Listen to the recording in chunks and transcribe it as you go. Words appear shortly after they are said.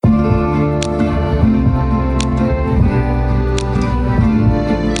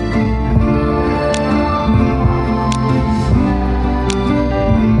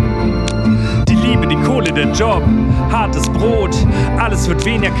Job, hartes Brot, alles wird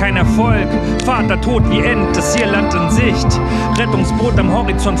weniger, kein Erfolg. Vater tot wie End, das hier Land in Sicht. Rettungsboot am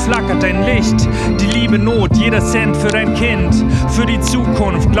Horizont, flackert dein Licht. Die Liebe, Not, jeder Cent für dein Kind. Für die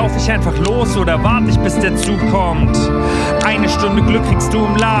Zukunft, lauf ich einfach los oder warte ich, bis der Zug kommt? Eine Stunde Glück kriegst du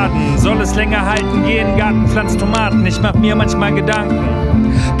im Laden. Soll es länger halten gehen, Garten, Pflanz Tomaten. Ich mach mir manchmal Gedanken.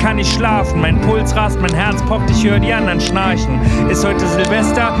 Kann ich schlafen, mein Puls rast, mein Herz pocht, ich höre die anderen schnarchen. Ist heute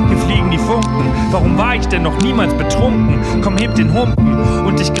Silvester, hier fliegen die Funken. Warum war ich denn noch niemals betrunken? Komm, heb den Humpen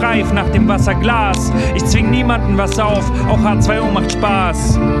und ich greif nach dem Wasserglas. Ich zwing niemanden was auf, auch H2O macht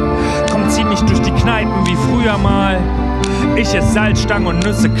Spaß. Komm, zieh mich durch die Kneipen wie früher mal. Ich ess Salzstangen und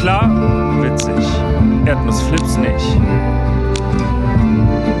Nüsse, klar? Witzig, Erdnussflips nicht.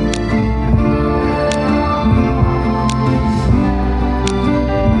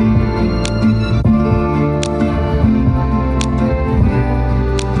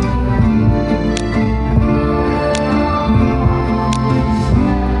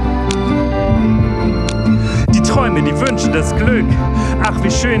 Die Wünsche, das Glück, ach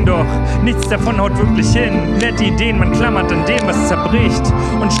wie schön doch, nichts davon haut wirklich hin. Nette Ideen, man klammert an dem, was zerbricht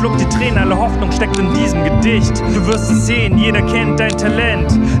und schluckt die Tränen, alle Hoffnung steckt in diesem Gedicht. Du wirst es sehen, jeder kennt dein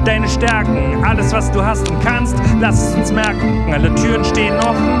Talent, deine Stärken, alles was du hast und kannst, lass es uns merken. Alle Türen stehen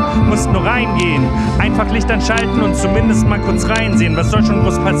offen, musst nur reingehen, einfach Licht anschalten und zumindest mal kurz reinsehen, was soll schon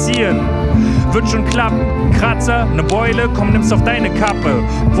groß passieren? Wird schon klappen, Kratzer, ne Beule, komm, nimm's auf deine Kappe.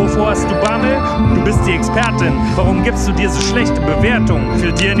 Wovor hast du Bammel? Du bist die Expertin, warum gibst du dir so schlechte Bewertungen?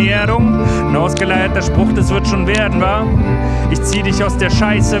 Fehlt dir eine Erdung? Ein ausgeleierter Spruch, das wird schon werden, wa? Ich zieh dich aus der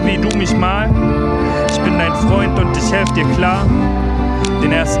Scheiße, wie du mich mal. Ich bin dein Freund und ich helf dir klar.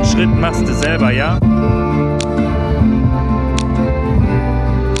 Den ersten Schritt machst du selber, ja?